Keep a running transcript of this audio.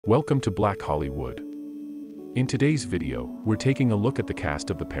Welcome to Black Hollywood. In today's video, we're taking a look at the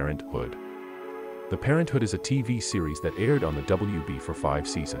cast of The Parenthood. The Parenthood is a TV series that aired on the WB for 5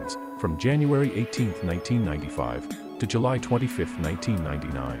 seasons, from January 18, 1995, to July 25,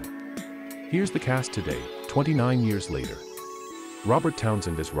 1999. Here's the cast today, 29 years later. Robert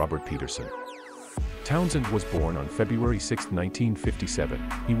Townsend as Robert Peterson. Townsend was born on February 6, 1957.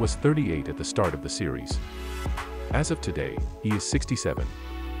 He was 38 at the start of the series. As of today, he is 67.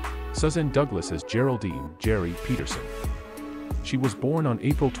 Suzanne Douglas as Geraldine Jerry Peterson. She was born on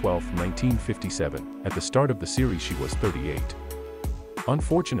April 12, 1957. At the start of the series she was 38.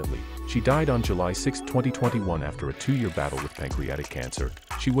 Unfortunately, she died on July 6, 2021 after a 2-year battle with pancreatic cancer.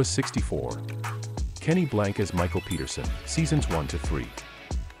 She was 64. Kenny Blank as Michael Peterson, seasons 1 to 3.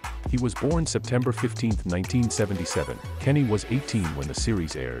 He was born September 15, 1977. Kenny was 18 when the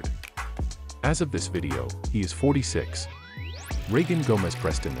series aired. As of this video, he is 46. Reagan Gomez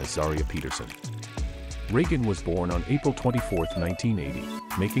Preston as Zaria Peterson. Reagan was born on April 24, 1980,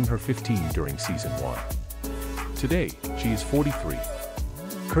 making her 15 during season 1. Today, she is 43.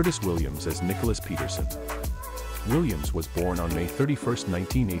 Curtis Williams as Nicholas Peterson. Williams was born on May 31,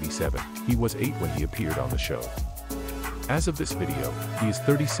 1987. He was 8 when he appeared on the show. As of this video, he is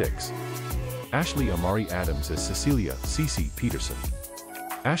 36. Ashley Amari Adams as Cecilia Cece Peterson.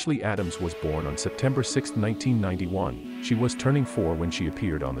 Ashley Adams was born on September 6, 1991. She was turning 4 when she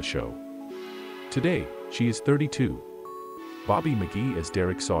appeared on the show. Today, she is 32. Bobby McGee as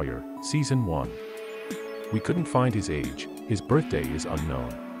Derek Sawyer, season 1. We couldn't find his age, his birthday is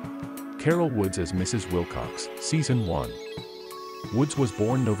unknown. Carol Woods as Mrs. Wilcox, season 1. Woods was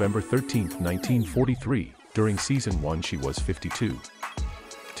born November 13, 1943. During season 1 she was 52.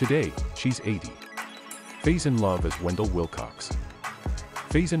 Today, she's 80. Faison Love as Wendell Wilcox.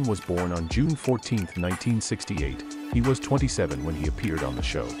 Faison was born on June 14, 1968. He was 27 when he appeared on the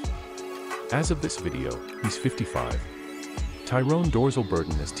show. As of this video, he's 55. Tyrone Dorsal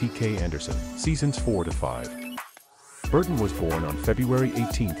Burton as T.K. Anderson, seasons 4 to 5. Burton was born on February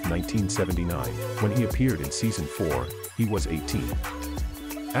 18, 1979. When he appeared in season 4, he was 18.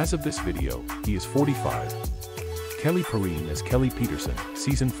 As of this video, he is 45. Kelly Perrine as Kelly Peterson,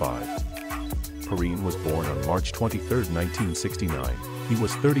 season 5. Perrine was born on March 23, 1969. He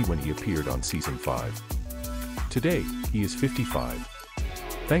was 30 when he appeared on season 5. Today, he is 55.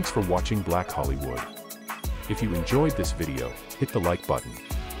 Thanks for watching Black Hollywood. If you enjoyed this video, hit the like button.